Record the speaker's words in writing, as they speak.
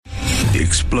The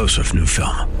explosive new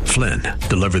film, Flynn,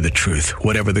 deliver the truth,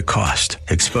 whatever the cost.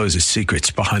 Exposes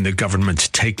secrets behind the government's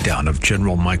takedown of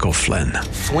General Michael Flynn.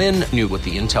 Flynn knew what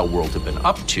the intel world had been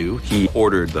up to. He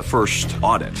ordered the first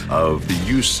audit of the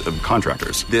use of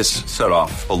contractors. This set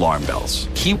off alarm bells.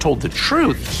 He told the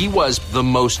truth. He was the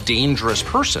most dangerous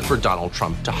person for Donald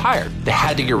Trump to hire. They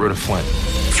had to get rid of Flynn.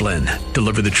 Flynn,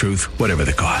 deliver the truth, whatever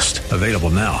the cost. Available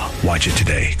now. Watch it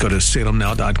today. Go to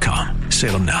salemnow.com.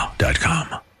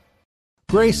 salemnow.com.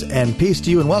 Grace and peace to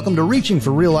you, and welcome to Reaching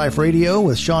for Real Life Radio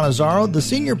with Sean Azzaro, the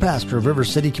senior pastor of River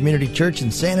City Community Church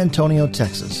in San Antonio,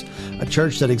 Texas. A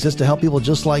church that exists to help people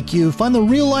just like you find the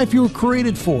real life you were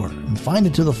created for and find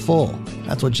it to the full.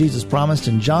 That's what Jesus promised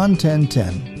in John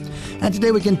 10:10. And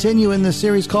today we continue in this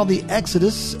series called The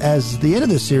Exodus, as the end of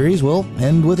this series will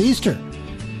end with Easter.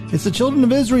 It's the children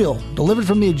of Israel, delivered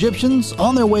from the Egyptians,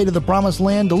 on their way to the Promised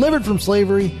Land, delivered from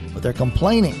slavery, but they're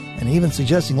complaining and even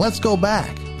suggesting, let's go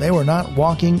back. They were not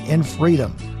walking in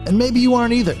freedom. And maybe you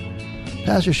aren't either.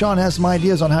 Pastor Sean has some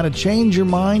ideas on how to change your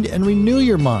mind and renew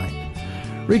your mind.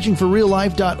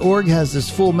 ReachingForRealLife.org has this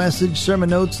full message,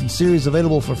 sermon notes, and series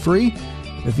available for free.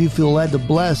 If you feel led to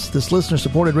bless this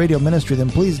listener-supported radio ministry, then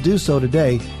please do so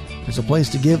today. There's a place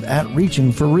to give at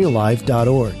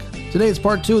ReachingForRealLife.org. Today it's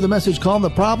part 2 of the message called The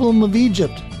Problem of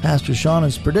Egypt. Pastor Sean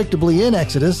is predictably in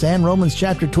Exodus and Romans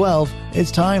chapter 12.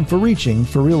 It's time for Reaching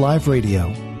for Real Life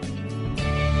Radio.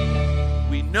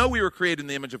 We know we were created in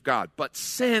the image of God, but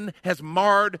sin has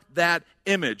marred that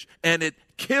image, and it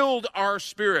killed our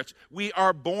spirits. We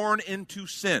are born into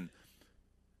sin.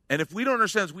 And if we don't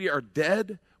understand this, we are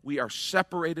dead, we are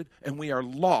separated, and we are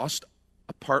lost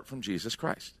apart from Jesus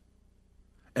Christ.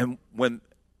 And when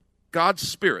God's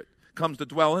Spirit comes to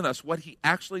dwell in us, what he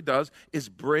actually does is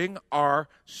bring our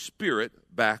spirit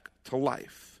back to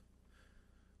life.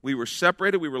 We were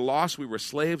separated, we were lost, we were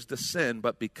slaves to sin,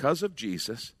 but because of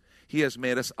Jesus, he has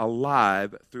made us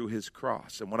alive through his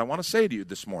cross. And what I want to say to you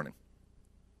this morning,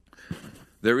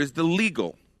 there is the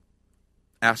legal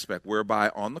aspect whereby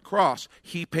on the cross,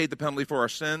 he paid the penalty for our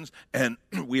sins and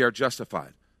we are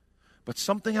justified. But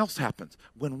something else happens.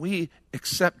 When we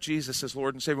accept Jesus as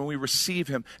Lord and Savior, when we receive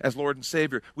him as Lord and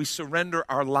Savior, we surrender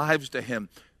our lives to him.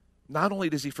 Not only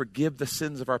does he forgive the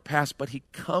sins of our past, but he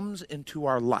comes into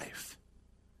our life.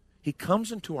 He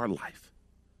comes into our life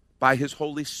by his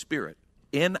Holy Spirit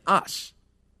in us.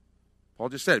 Paul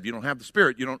just said, if you don't have the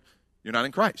Spirit, you're not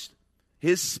in Christ.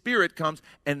 His Spirit comes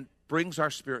and brings our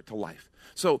spirit to life.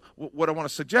 So what I want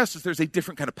to suggest is there's a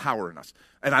different kind of power in us.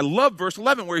 And I love verse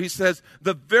 11 where he says,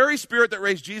 the very Spirit that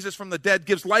raised Jesus from the dead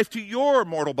gives life to your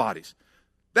mortal bodies.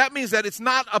 That means that it's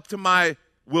not up to my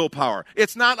willpower.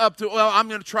 It's not up to, well, I'm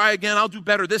going to try again, I'll do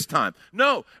better this time.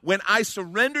 No, when I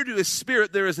surrender to his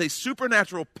Spirit, there is a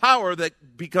supernatural power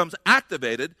that becomes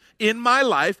activated in my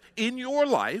life, in your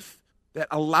life, that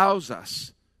allows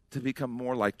us to become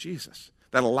more like Jesus.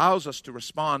 That allows us to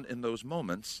respond in those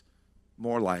moments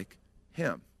more like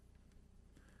him.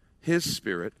 His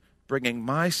Spirit bringing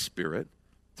my spirit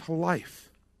to life.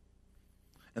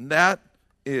 And that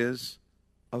is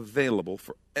available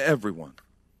for everyone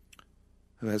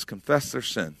who has confessed their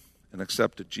sin and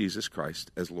accepted Jesus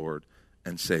Christ as Lord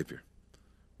and Savior.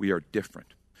 We are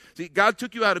different. See, God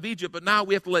took you out of Egypt, but now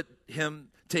we have to let him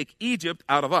take Egypt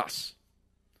out of us.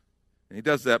 And he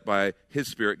does that by his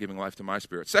Spirit giving life to my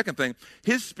spirit. Second thing,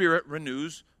 his Spirit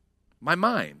renews my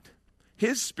mind.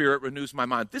 His Spirit renews my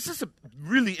mind. This is a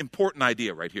really important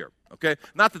idea right here, okay?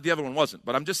 Not that the other one wasn't,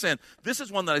 but I'm just saying this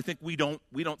is one that I think we don't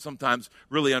sometimes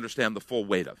really understand the full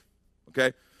weight of,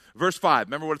 okay? Verse 5,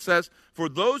 remember what it says? For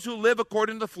those who live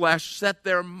according to the flesh set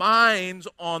their minds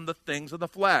on the things of the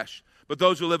flesh. But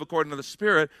those who live according to the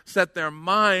Spirit set their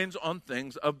minds on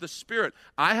things of the Spirit.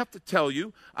 I have to tell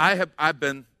you, I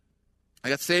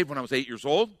got saved when I was 8 years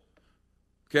old,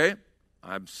 okay?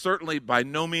 I'm certainly by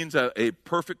no means a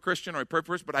perfect Christian or a perfect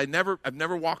person, but I've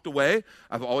never walked away.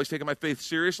 I've always taken my faith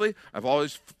seriously. I've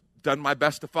always done my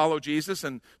best to follow Jesus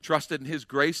and trusted in his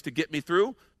grace to get me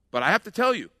through. But I have to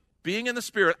tell you, being in the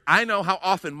Spirit, I know how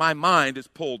often my mind is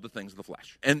pulled to things of the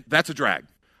flesh. And that's a drag.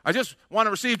 I just want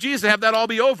to receive Jesus and have that all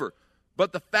be over.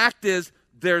 But the fact is,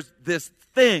 there's this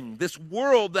thing, this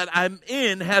world that I'm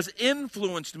in has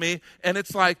influenced me, and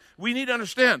it's like, we need to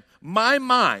understand, my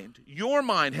mind, your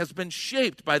mind, has been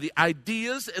shaped by the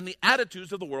ideas and the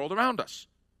attitudes of the world around us.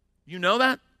 You know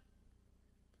that?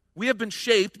 We have been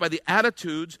shaped by the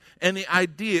attitudes and the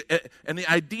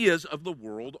ideas of the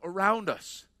world around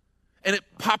us. And it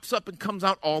pops up and comes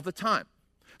out all the time.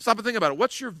 Stop and think about it.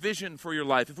 What's your vision for your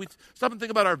life? If we stop and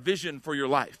think about our vision for your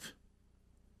life,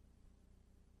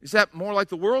 is that more like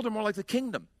the world or more like the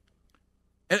kingdom?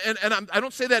 I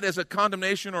don't say that as a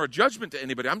condemnation or a judgment to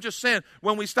anybody. I'm just saying,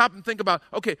 when we stop and think about,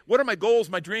 okay, what are my goals,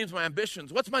 my dreams, my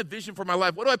ambitions? What's my vision for my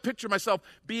life? What do I picture myself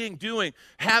being, doing,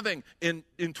 having in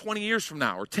 20 years from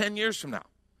now or 10 years from now?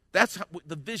 That's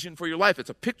the vision for your life. It's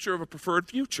a picture of a preferred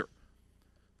future.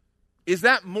 Is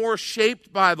that more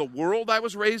shaped by the world I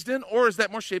was raised in, or is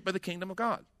that more shaped by the kingdom of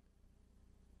God?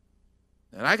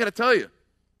 And I got to tell you,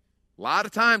 a lot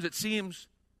of times it seems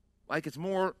like it's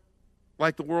more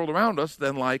like the world around us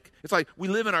than it's like we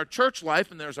live in our church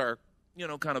life, and there's our,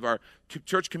 kind of our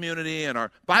church community and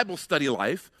our Bible study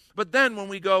life. But then when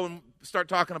we go and start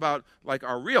talking about like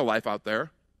our real life out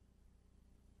there,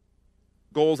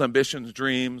 goals, ambitions,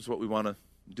 dreams, what we want to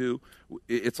do,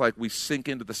 it's like we sink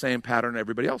into the same pattern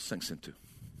everybody else sinks into.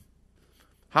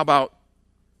 How about,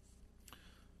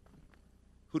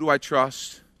 who do I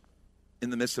trust in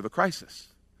the midst of a crisis?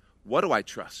 What do I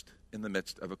trust in the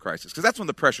midst of a crisis? Because that's when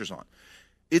the pressure's on.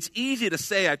 It's easy to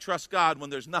say I trust God when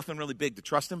there's nothing really big to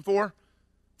trust him for.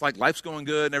 It's like life's going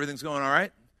good and everything's going all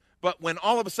right. But when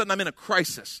all of a sudden I'm in a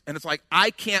crisis and it's like,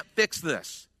 I can't fix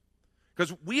this.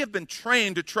 Because we have been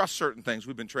trained to trust certain things.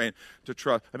 We've been trained to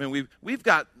trust. I mean, we've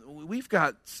got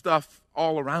stuff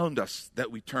all around us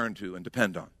that we turn to and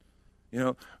depend on.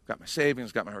 I've got my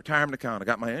savings, got my retirement account, I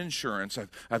got my insurance,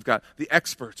 I've got the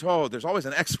experts. Oh, there's always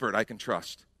an expert I can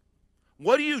trust.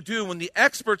 What do you do when the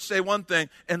experts say one thing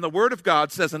and the Word of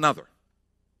God says another?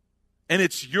 And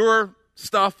it's your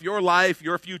stuff, your life,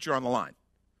 your future on the line.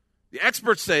 The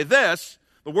experts say this,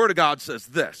 the Word of God says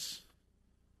this.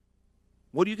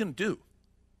 What are you going to do?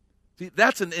 See,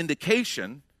 that's an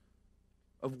indication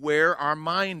of where our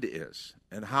mind is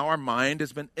and how our mind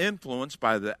has been influenced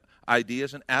by the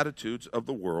ideas and attitudes of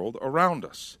the world around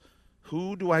us.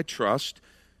 Who do I trust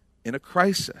in a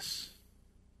crisis?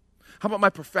 How about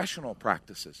my professional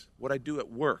practices? What I do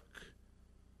at work?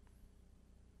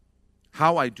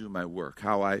 How I do my work?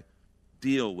 How I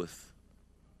deal with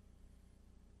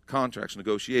contracts,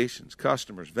 negotiations,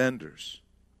 customers, vendors,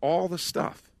 all the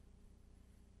stuff.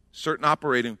 Certain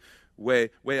operating way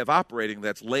of operating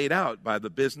that's laid out by the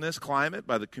business climate,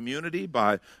 by the community,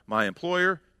 by my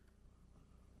employer.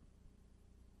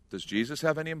 Does Jesus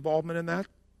have any involvement in that?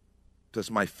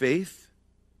 Does my faith?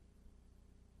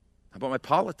 How about my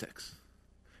politics?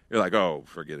 You're like, oh,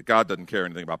 forget it. God doesn't care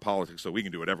anything about politics, so we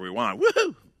can do whatever we want.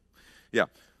 Woohoo! Yeah.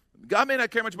 God may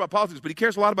not care much about politics, but he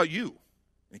cares a lot about you.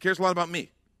 He cares a lot about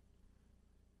me.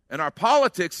 And our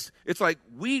politics, it's like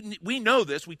we know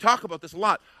this. We talk about this a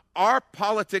lot. Our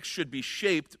politics should be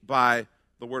shaped by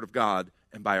the Word of God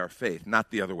and by our faith, not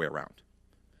the other way around.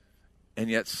 And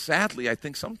yet, sadly, I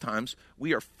think sometimes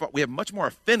we have much more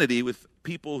affinity with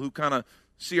people who kind of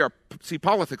see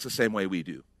politics the same way we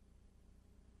do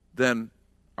than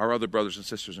our other brothers and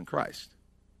sisters in Christ.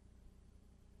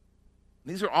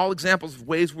 These are all examples of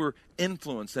ways we're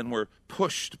influenced and we're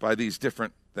pushed by these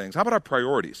different things. How about our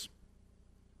priorities?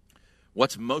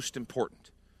 What's most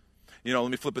important?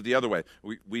 Let me flip it the other way.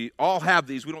 We all have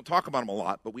these. We don't talk about them a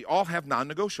lot, but we all have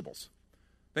non-negotiables.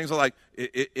 Things like,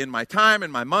 in my time, in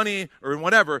my money, or in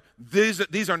whatever,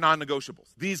 these are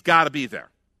non-negotiables. These got to be there.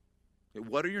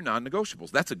 What are your non-negotiables?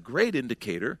 That's a great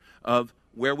indicator of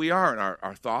where we are in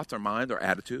our thoughts, our mind, our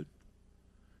attitude.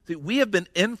 See, we have been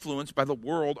influenced by the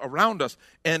world around us,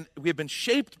 and we have been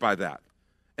shaped by that.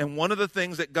 And one of the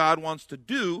things that God wants to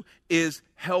do is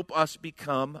help us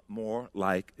become more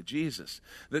like Jesus.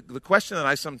 The question that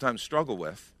I sometimes struggle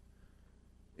with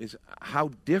is,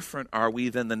 how different are we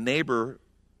than the neighbor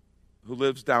who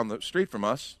lives down the street from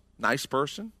us? Nice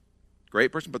person,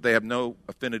 great person, but they have no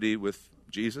affinity with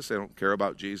Jesus. They don't care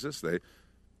about Jesus. They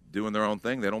doing their own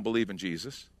thing. They don't believe in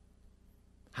Jesus.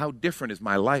 How different is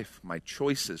my life, my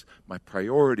choices, my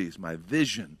priorities, my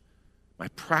vision, my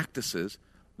practices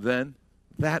than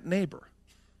that neighbor?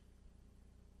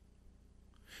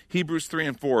 Hebrews 3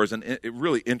 and 4 is a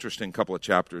really interesting couple of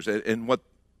chapters. And what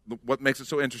makes it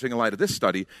so interesting in light of this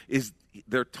study is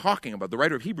the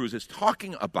writer of Hebrews is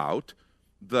talking about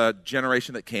the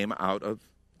generation that came out of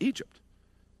Egypt,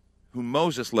 whom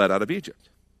Moses led out of Egypt.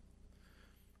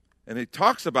 And he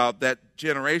talks about that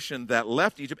generation that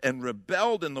left Egypt and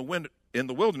rebelled in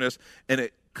the wilderness, and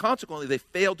consequently they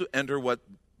failed to enter what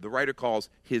the writer calls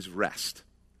his rest.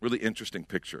 Really interesting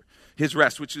picture. His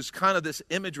rest, which is kind of this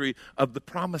imagery of the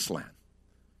promised land.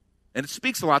 And it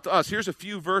speaks a lot to us. Here's a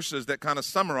few verses that kind of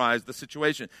summarize the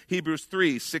situation. Hebrews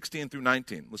 3, 16 through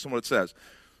 19. Listen to what it says.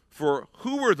 For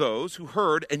who were those who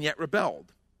heard and yet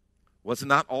rebelled? Was it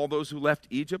not all those who left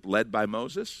Egypt led by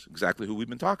Moses? Exactly who we've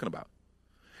been talking about.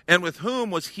 And with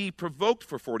whom was he provoked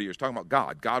for 40 years? Talking about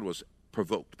God. God was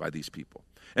provoked by these people.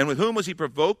 And with whom was he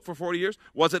provoked for 40 years?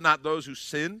 Was it not those who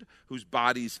sinned, whose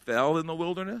bodies fell in the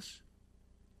wilderness?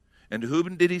 And to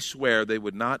whom did he swear they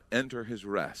would not enter his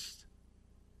rest,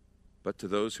 but to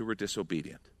those who were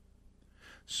disobedient?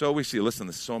 So we see, listen,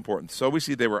 this is so important. So we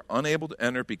see they were unable to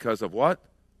enter because of what?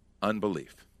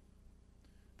 Unbelief.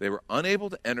 They were unable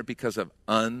to enter because of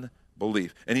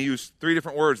unbelief. And he used 3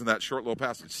 different words in that short little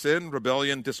passage: sin,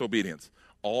 rebellion, disobedience.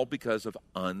 All because of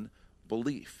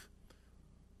unbelief.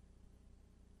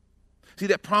 See,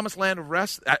 that promised land of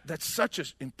rest, that's such an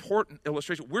important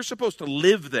illustration. We're supposed to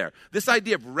live there. This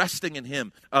idea of resting in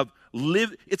him,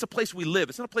 it's a place we live.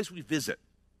 It's not a place we visit.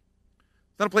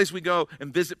 It's not a place we go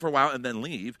and visit for a while and then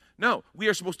leave. No, we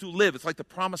are supposed to live. It's like the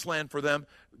promised land for them.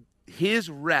 His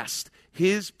rest,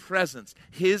 his presence,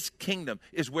 his kingdom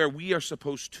is where we are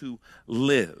supposed to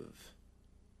live.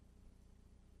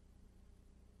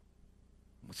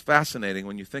 What's fascinating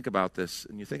when you think about this,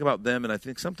 and you think about them, and I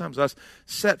think sometimes us,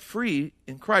 set free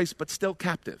in Christ, but still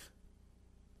captive.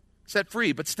 Set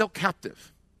free, but still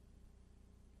captive.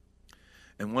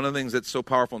 And one of the things that's so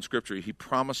powerful in Scripture, he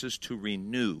promises to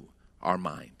renew our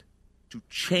mind, to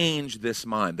change this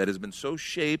mind that has been so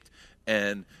shaped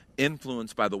and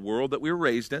influenced by the world that we were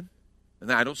raised in. And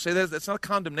I don't say that's not a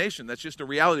condemnation, that's just a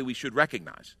reality we should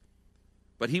recognize.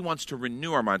 But he wants to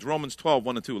renew our minds. Romans 12,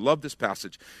 1 and 2. Love this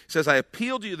passage. It says, I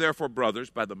appeal to you, therefore, brothers,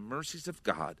 by the mercies of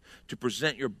God, to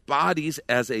present your bodies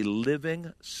as a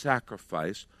living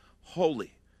sacrifice,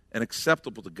 holy and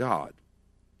acceptable to God,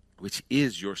 which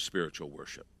is your spiritual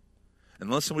worship.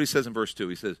 And listen to what he says in verse 2.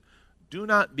 He says, do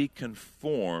not be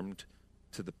conformed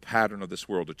to the pattern of this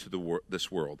world or to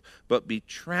this world, but be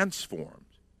transformed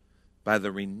by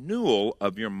the renewal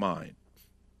of your mind,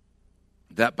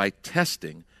 that by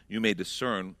testing you may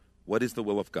discern what is the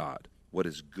will of God, what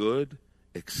is good,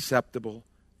 acceptable,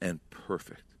 and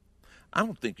perfect. I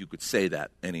don't think you could say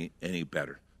that any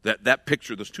better. That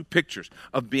picture, those 2 pictures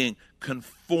of being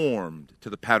conformed to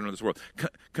the pattern of this world.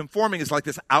 Conforming is like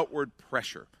this outward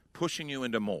pressure, pushing you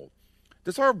into mold.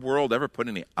 Does our world ever put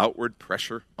any outward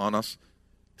pressure on us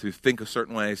to think a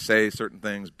certain way, say certain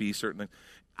things, be certain things?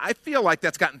 I feel like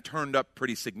that's gotten turned up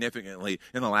pretty significantly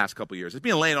in the last couple of years. It's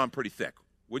being laid on pretty thick,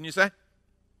 wouldn't you say?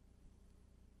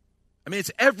 I mean,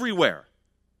 it's everywhere.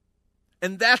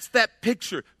 And that's that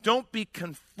picture. Don't be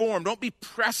conformed. Don't be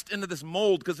pressed into this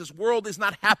mold, because this world is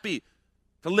not happy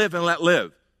to live and let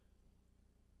live.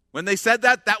 When they said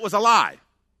that, that was a lie.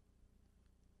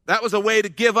 That was a way to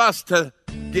give us to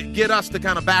get us to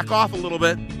kind of back off a little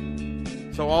bit.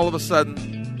 So all of a sudden,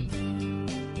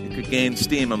 it could gain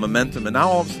steam and momentum. And now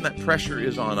all of a sudden that pressure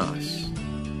is on us.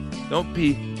 Don't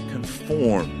be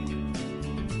conformed,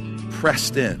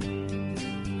 pressed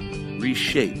in,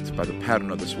 reshaped by the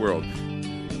pattern of this world.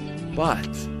 But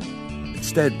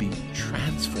instead be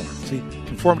transformed. See,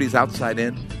 conformity is outside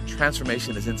in.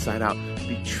 Transformation is inside out.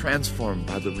 Be transformed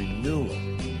by the renewal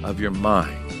of your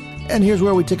mind. And here's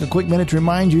where we take a quick minute to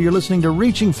remind you you're listening to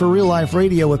Reaching for Real Life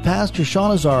Radio with Pastor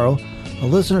Sean Azzaro, a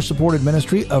listener-supported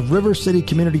ministry of River City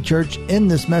Community Church, in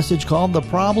this message called The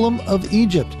Problem of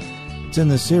Egypt. It's in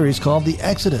this series called The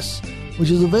Exodus, which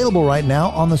is available right now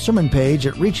on the sermon page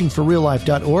at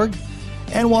reachingforreallife.org.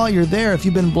 And while you're there, if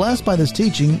you've been blessed by this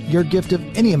teaching, your gift of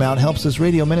any amount helps this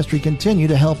radio ministry continue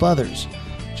to help others.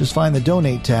 Just find the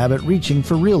Donate tab at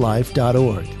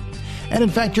reachingforreallife.org. And in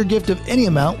fact, your gift of any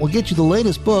amount will get you the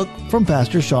latest book from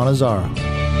Pastor Sean Azzaro.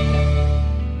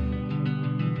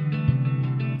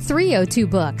 302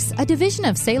 Books, a division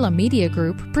of Salem Media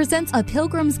Group, presents A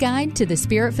Pilgrim's Guide to the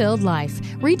Spirit-Filled Life,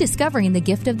 Rediscovering the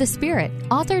Gift of the Spirit,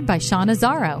 authored by Sean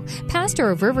Azzaro, pastor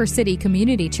of River City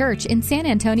Community Church in San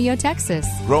Antonio, Texas.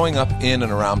 Growing up in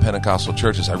and around Pentecostal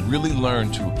churches, I really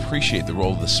learned to appreciate the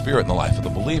role of the Spirit in the life of the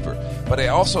believer. But I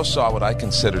also saw what I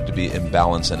considered to be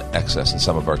imbalance and excess in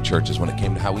some of our churches when it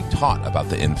came to how we taught about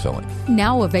the infilling.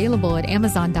 Now available at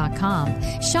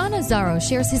Amazon.com, Sean Azzaro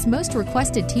shares his most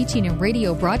requested teaching and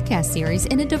radio broadcast series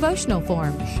in a devotional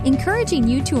form, encouraging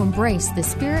you to embrace the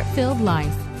Spirit-filled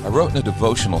life. I wrote in a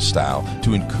devotional style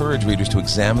to encourage readers to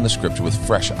examine the Scripture with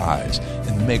fresh eyes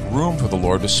and make room for the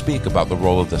Lord to speak about the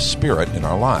role of the Spirit in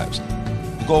our lives.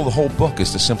 The goal of the whole book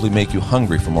is to simply make you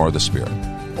hungry for more of the Spirit.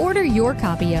 Order your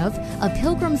copy of A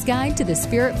Pilgrim's Guide to the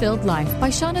Spirit-Filled Life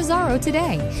by Sean Azzaro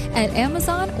today at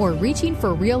Amazon or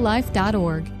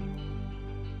reachingforreallife.org.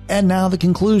 And now the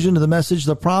conclusion to the message,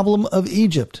 The Problem of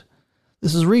Egypt.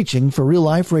 This is Reaching for Real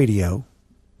Life Radio.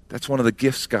 That's one of the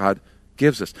gifts God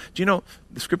gives us. Do you know,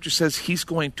 the Scripture says He's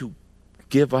going to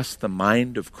give us the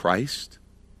mind of Christ?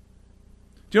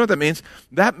 Do you know what that means?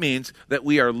 That means that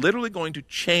we are literally going to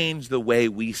change the way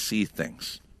we see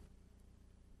things.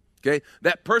 Okay?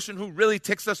 That person who really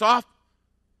ticks us off,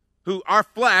 who our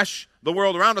flesh, the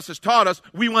world around us, has taught us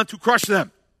we want to crush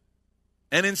them.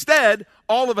 And instead,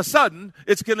 all of a sudden,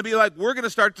 it's going to be like we're going to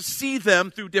start to see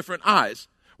them through different eyes.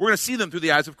 We're going to see them through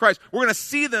the eyes of Christ. We're going to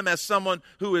see them as someone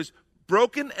who is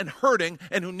broken and hurting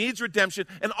and who needs redemption.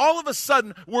 And all of a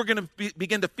sudden, we're going to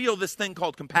begin to feel this thing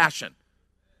called compassion.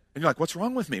 And you're like, what's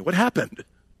wrong with me? What happened?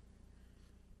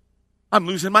 I'm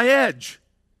losing my edge.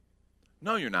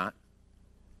 No, you're not.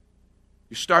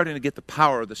 You're starting to get the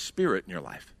power of the Spirit in your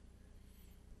life.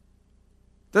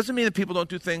 Doesn't mean that people don't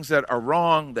do things that are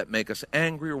wrong, that make us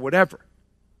angry or whatever.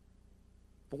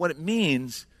 But what it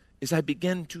means is I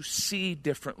begin to see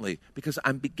differently because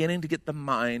I'm beginning to get the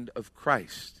mind of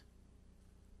Christ.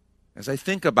 As I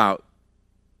think about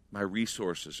my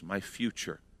resources, my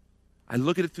future, I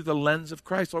look at it through the lens of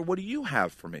Christ. Lord, what do you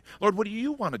have for me? Lord, what do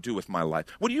you want to do with my life?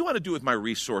 What do you want to do with my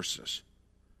resources?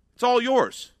 It's all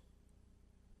yours.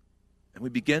 And we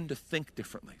begin to think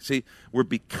differently. See, we're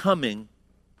becoming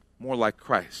more like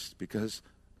Christ because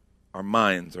our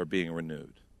minds are being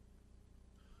renewed.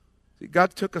 See,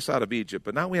 God took us out of Egypt,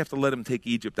 but now we have to let him take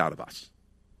Egypt out of us.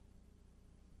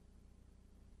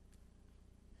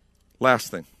 Last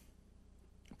thing,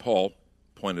 Paul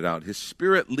pointed out, his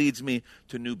Spirit leads me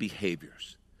to new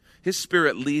behaviors. His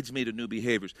Spirit leads me to new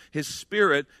behaviors. His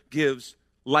Spirit gives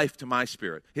life to my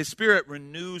spirit. His Spirit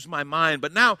renews my mind,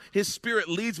 but now his Spirit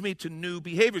leads me to new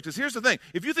behaviors. Because here's the thing,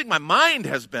 if you think my mind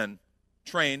has been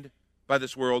trained by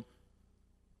this world,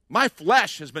 my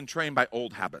flesh has been trained by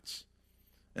old habits.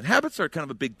 And habits are kind of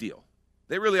a big deal.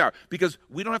 They really are, because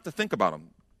we don't have to think about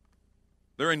them.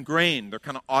 They're ingrained. They're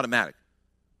kind of automatic.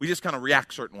 We just kind of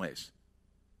react certain ways.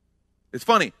 It's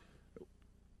funny.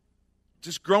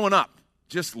 Just growing up,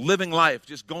 just living life,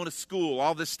 just going to school,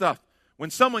 all this stuff. When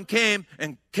someone came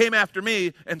after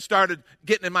me and started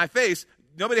getting in my face,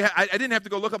 I didn't have to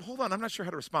go look up, hold on, I'm not sure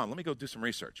how to respond. Let me go do some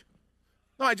research.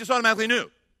 No, I just automatically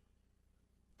knew.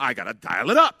 I got to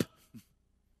dial it up.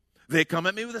 They come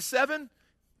at me with a 7.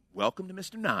 Welcome to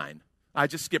Mr. 9. I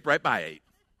just skip right by 8.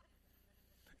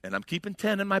 And I'm keeping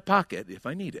 10 in my pocket if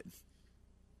I need it.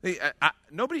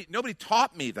 Nobody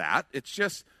taught me that. It's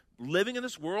just living in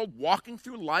this world, walking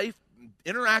through life,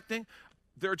 interacting.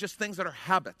 There are just things that are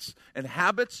habits. And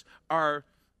habits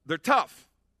they're tough.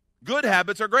 Good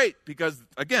habits are great because,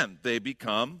 again, they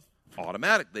become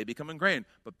automatic. They become ingrained.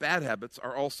 But bad habits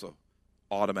are also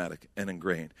automatic and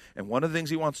ingrained. And one of the things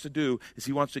he wants to do is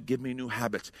he wants to give me new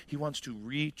habits. He wants to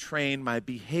retrain my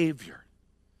behavior.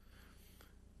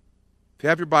 If you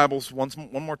have your Bibles, one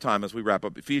more time as we wrap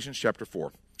up, Ephesians chapter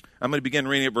 4. I'm going to begin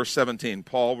reading at verse 17.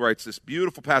 Paul writes this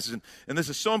beautiful passage, and this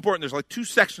is so important. There's like 2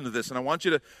 sections of this, and I want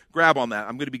you to grab on that.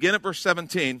 I'm going to begin at verse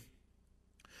 17,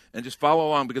 and just follow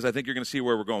along because I think you're going to see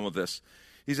where we're going with this.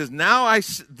 He says, Now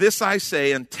this I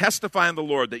say and testify in the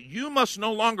Lord, that you must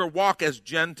no longer walk as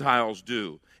Gentiles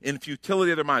do, in futility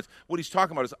of their minds. What he's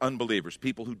talking about is unbelievers,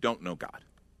 people who don't know God.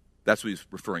 That's what he's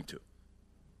referring to.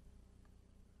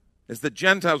 As the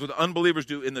Gentiles, what the unbelievers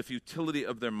do in the futility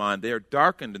of their mind. They are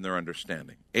darkened in their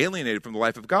understanding, alienated from the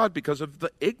life of God because of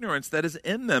the ignorance that is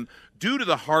in them due to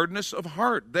the hardness of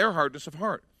heart, their hardness of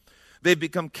heart. They've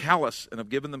become callous and have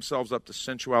given themselves up to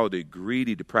sensuality,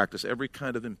 greedy to practice every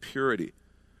kind of impurity.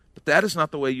 But that is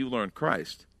not the way you learned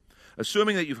Christ.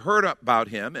 Assuming that you've heard about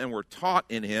him and were taught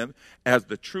in him, as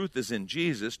the truth is in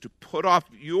Jesus, to put off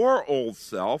your old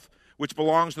self, which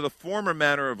belongs to the former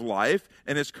manner of life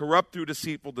and is corrupt through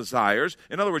deceitful desires.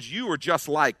 In other words, you are just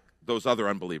like those other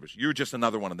unbelievers. You're just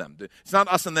another one of them. It's not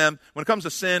us and them. When it comes to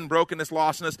sin, brokenness,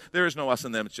 lostness, there is no us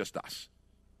and them. It's just us.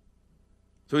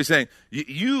 So he's saying,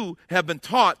 you have been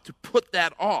taught to put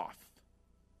that off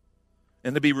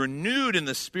and to be renewed in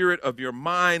the spirit of your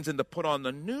minds and to put on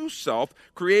the new self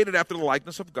created after the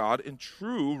likeness of God in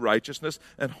true righteousness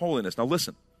and holiness. Now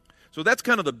listen. So that's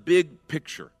kind of the big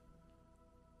picture.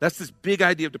 That's this big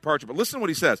idea of departure. But listen to what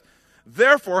he says.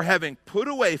 Therefore, having put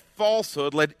away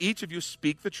falsehood, let each of you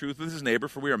speak the truth with his neighbor,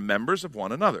 for we are members of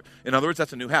one another. In other words,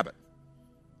 that's a new habit.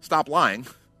 Stop lying,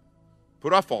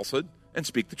 put off falsehood, and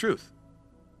speak the truth.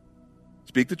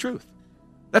 Speak the truth.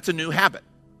 That's a new habit.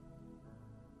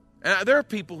 And there are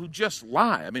people who just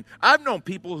lie. I mean, I've known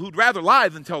people who'd rather lie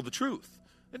than tell the truth.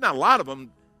 There's not a lot of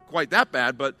them quite that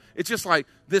bad, but it's just like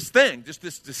this thing, just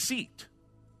this deceit.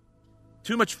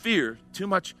 Too much fear, too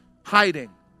much hiding,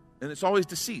 and it's always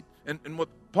deceit. And what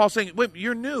Paul's saying, wait,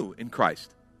 you're new in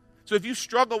Christ. So if you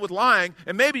struggle with lying,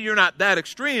 and maybe you're not that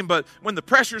extreme, but when the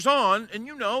pressure's on, and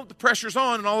you know the pressure's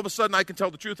on, and all of a sudden I can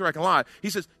tell the truth or I can lie, he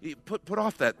says, put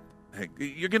off that thing.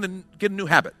 You're going to get a new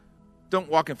habit. Don't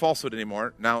walk in falsehood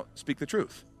anymore. Now speak the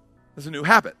truth. There's a new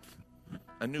habit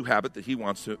that he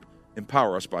wants to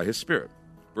empower us by his Spirit.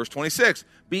 Verse 26,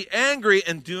 be angry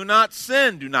and do not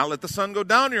sin. Do not let the sun go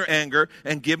down in your anger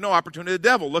and give no opportunity to the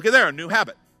devil. Look at there, a new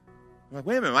habit. I'm like,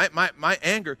 wait a minute, my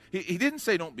anger. He didn't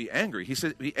say don't be angry. He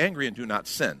said be angry and do not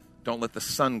sin. Don't let the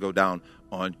sun go down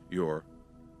on your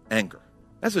anger.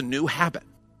 That's a new habit.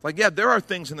 Like, yeah, there are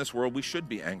things in this world we should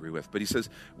be angry with. But he says,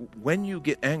 when you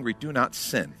get angry, do not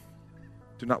sin.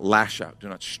 Do not lash out. Do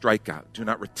not strike out. Do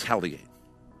not retaliate.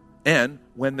 And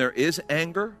when there is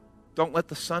anger, don't let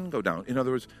the sun go down. In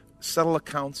other words, settle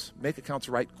accounts, make accounts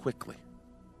right quickly.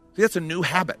 See, that's a new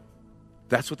habit.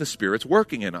 That's what the Spirit's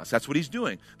working in us. That's what he's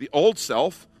doing. The old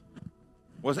self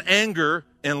was anger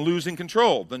and losing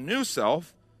control. The new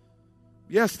self,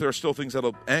 yes, there are still things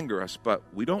that'll anger us, but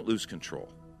we don't lose control.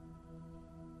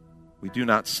 We do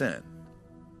not sin.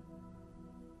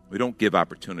 We don't give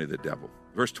opportunity to the devil.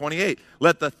 Verse 28,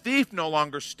 let the thief no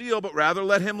longer steal, but rather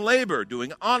let him labor,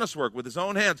 doing honest work with his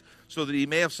own hands, so that he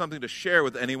may have something to share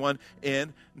with anyone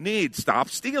in need. Stop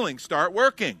stealing. Start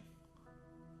working.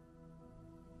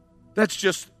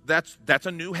 That's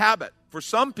a new habit. For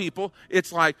some people,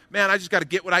 it's like, man, I just got to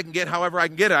get what I can get however I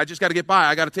can get it. I just got to get by.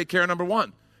 I got to take care of number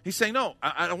one. He's saying, no,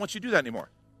 I don't want you to do that anymore.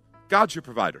 God's your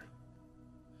provider.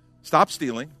 Stop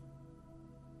stealing.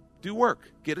 Do work.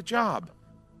 Get a job.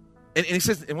 And he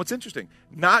says, and what's interesting,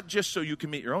 not just so you can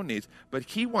meet your own needs, but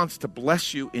he wants to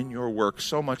bless you in your work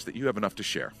so much that you have enough to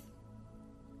share.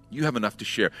 You have enough to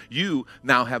share. You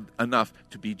now have enough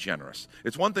to be generous.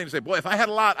 It's one thing to say, boy, if I had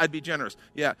a lot, I'd be generous.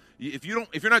 Yeah, if you're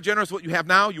not generous with what you have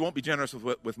now, you won't be generous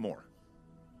with more.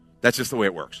 That's just the way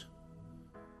it works.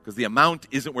 Because the amount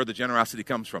isn't where the generosity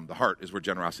comes from. The heart is where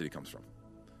generosity comes from.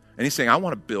 And he's saying, I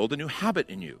want to build a new habit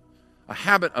in you. A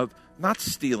habit of not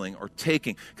stealing or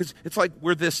taking. Because it's like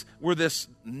we're this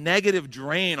negative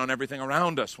drain on everything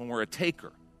around us when we're a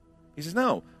taker. He says,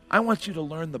 no, I want you to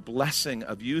learn the blessing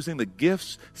of using the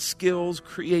gifts, skills,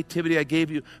 creativity I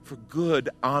gave you for good,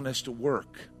 honest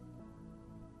work.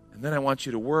 And then I want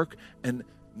you to work, and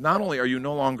not only are you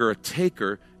no longer a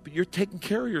taker, but you're taking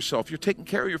care of yourself. You're taking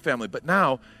care of your family. But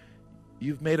now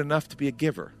you've made enough to be a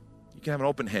giver. You can have an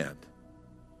open hand.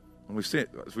 And we've seen it,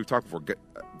 as we've talked before,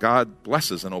 God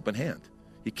blesses an open hand.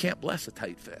 He can't bless a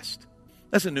tight fist.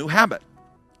 That's a new habit.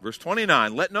 Verse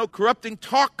 29, let no corrupting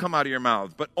talk come out of your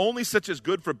mouth, but only such as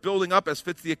good for building up as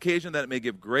fits the occasion, that it may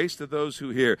give grace to those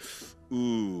who hear.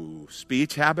 Ooh,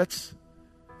 speech habits?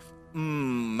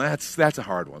 That's a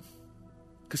hard one.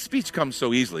 Because speech comes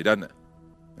so easily, doesn't it?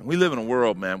 And we live in a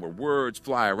world, man, where words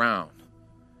fly around.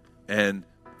 And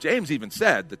James even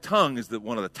said the tongue is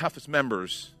one of the toughest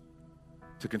members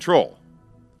to control.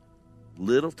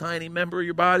 Little tiny member of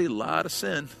your body, a lot of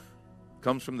sin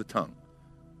comes from the tongue.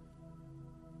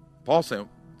 Paul's saying,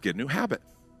 get a new habit.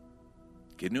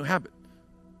 Get a new habit.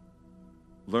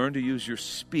 Learn to use your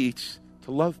speech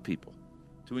to love people,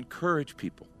 to encourage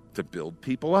people, to build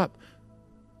people up,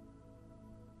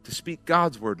 to speak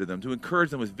God's word to them, to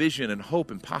encourage them with vision and hope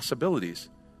and possibilities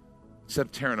instead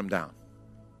of tearing them down.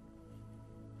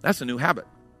 That's a new habit.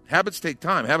 Habits take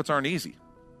time. Habits aren't easy.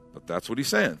 But that's what he's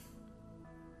saying.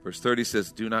 Verse 30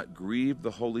 says, do not grieve the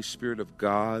Holy Spirit of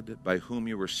God, by whom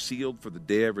you were sealed for the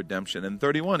day of redemption. And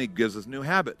 31, he gives us a new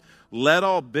habit. Let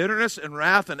all bitterness and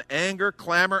wrath and anger,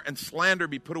 clamor and slander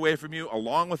be put away from you,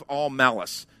 along with all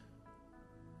malice.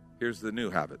 Here's the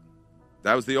new habit.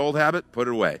 That was the old habit. Put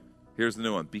it away. Here's the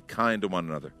new one. Be kind to one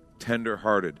another,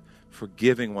 tender-hearted,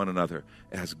 forgiving one another,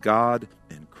 as God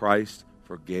in Christ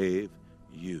forgave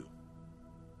you.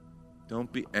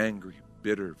 Don't be angry,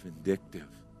 bitter, vindictive,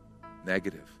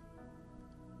 negative.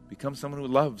 Become someone who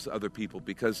loves other people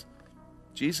because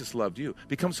Jesus loved you.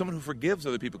 Become someone who forgives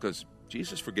other people because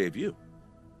Jesus forgave you.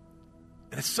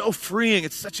 And it's so freeing.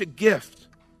 It's such a gift.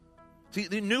 See,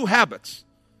 the new habits,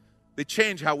 they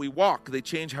change how we walk. They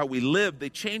change how we live. They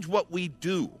change what we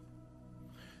do.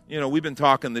 You know, we've been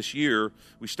talking this year,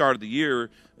 we started the year,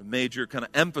 a major kind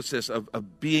of emphasis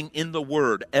of being in the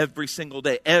Word every single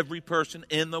day. Every person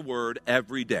in the Word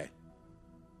every day.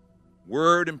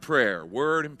 Word and prayer,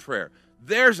 word and prayer.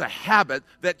 There's a habit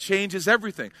that changes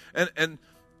everything. And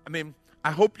I mean,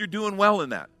 I hope you're doing well in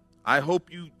that. I hope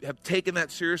you have taken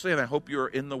that seriously, and I hope you're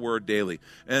in the Word daily.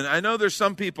 And I know there's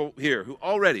some people here who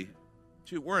already,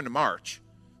 we're into March.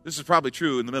 This is probably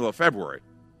true in the middle of February.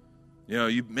 You know,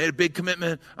 you made a big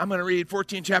commitment. I'm going to read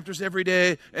 14 chapters every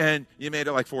day, and you made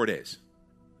it like 4 days.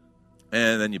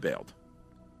 And then you bailed.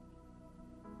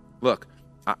 Look,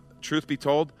 truth be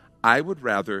told, I would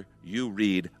rather you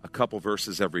read a couple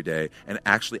verses every day and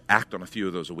actually act on a few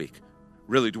of those a week.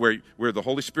 Really, to where the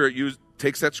Holy Spirit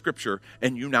takes that scripture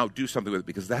and you now do something with it,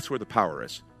 because that's where the power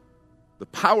is. The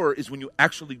power is when you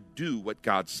actually do what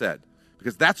God said.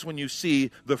 Because that's when you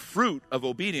see the fruit of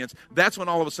obedience. That's when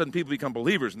all of a sudden people become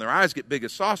believers and their eyes get big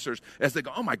as saucers as they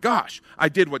go, oh my gosh, I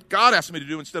did what God asked me to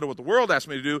do instead of what the world asked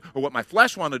me to do or what my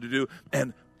flesh wanted to do.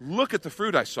 And look at the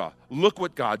fruit I saw. Look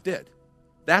what God did.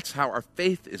 That's how our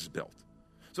faith is built.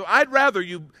 So I'd rather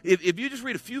you, if you just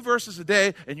read a few verses a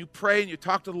day and you pray and you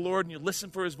talk to the Lord and you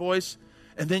listen for his voice,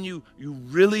 and then you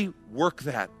really work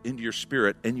that into your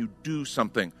spirit and you do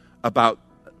something about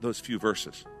those few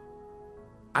verses,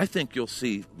 I think you'll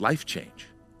see life change.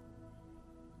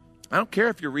 I don't care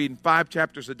if you're reading 5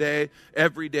 chapters a day,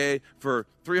 every day, for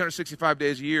 365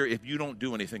 days a year, if you don't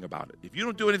do anything about it. If you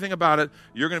don't do anything about it,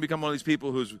 you're going to become one of these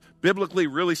people who's biblically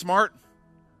really smart,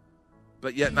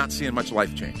 but yet not seeing much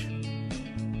life change.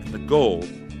 And the goal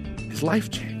is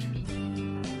life change.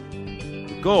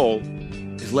 The goal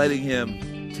is letting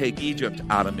him take Egypt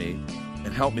out of me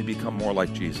and help me become more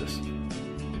like Jesus.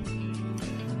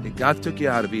 If God took you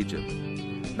out of Egypt,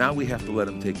 now we have to let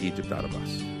him take Egypt out of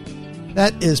us.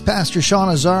 That is Pastor Sean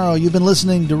Azzaro. You've been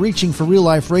listening to Reaching for Real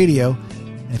Life Radio.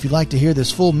 And if you'd like to hear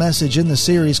this full message in the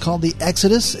series called The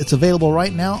Exodus, it's available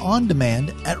right now on demand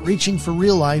at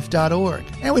reachingforreallife.org.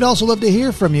 And we'd also love to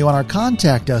hear from you on our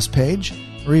Contact Us page.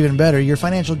 Or even better, your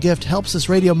financial gift helps this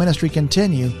radio ministry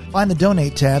continue. Find the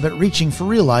Donate tab at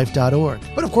reachingforreallife.org.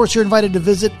 But of course, you're invited to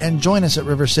visit and join us at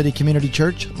River City Community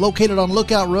Church, located on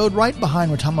Lookout Road right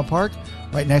behind Retama Park,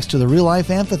 right next to the Real Life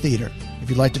Amphitheater. If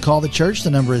you'd like to call the church, the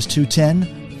number is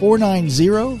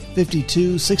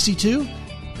 210-490-5262.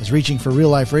 As Reaching for Real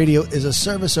Life Radio is a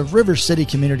service of River City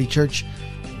Community Church.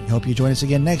 We hope you join us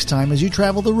again next time as you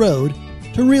travel the road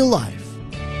to real life.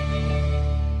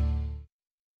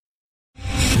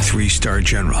 3-star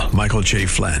General Michael J.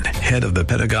 Flynn, head of the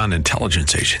Pentagon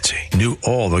Intelligence Agency, knew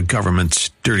all the government's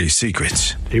dirty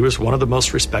secrets. He was one of the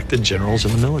most respected generals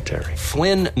in the military.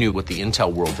 Flynn knew what the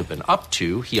intel world had been up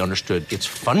to. He understood its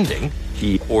funding.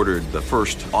 He ordered the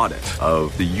first audit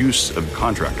of the use of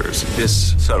contractors.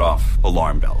 This set off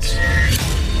alarm bells.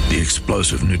 The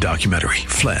explosive new documentary,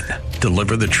 Flynn,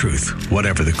 Deliver the Truth,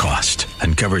 Whatever the Cost,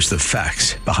 uncovers the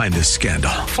facts behind this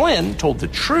scandal. Flynn told the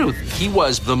truth. He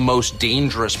was the most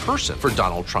dangerous person for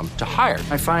Donald Trump to hire.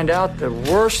 I find out the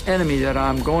worst enemy that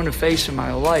I'm going to face in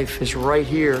my life is right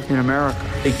here in America.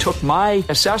 They took my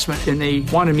assessment and they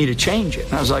wanted me to change it.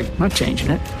 And I was like, I'm not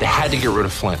changing it. They had to get rid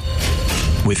of Flynn.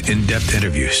 With in-depth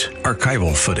interviews,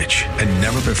 archival footage, and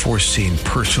never-before-seen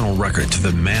personal records of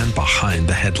the man behind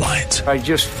the headlines. I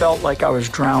just felt like I was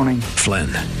drowning. Flynn,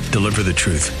 Deliver the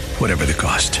Truth, Whatever the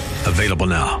Cost. Available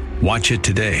now. Watch it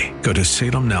today. Go to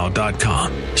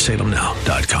salemnow.com.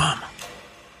 salemnow.com.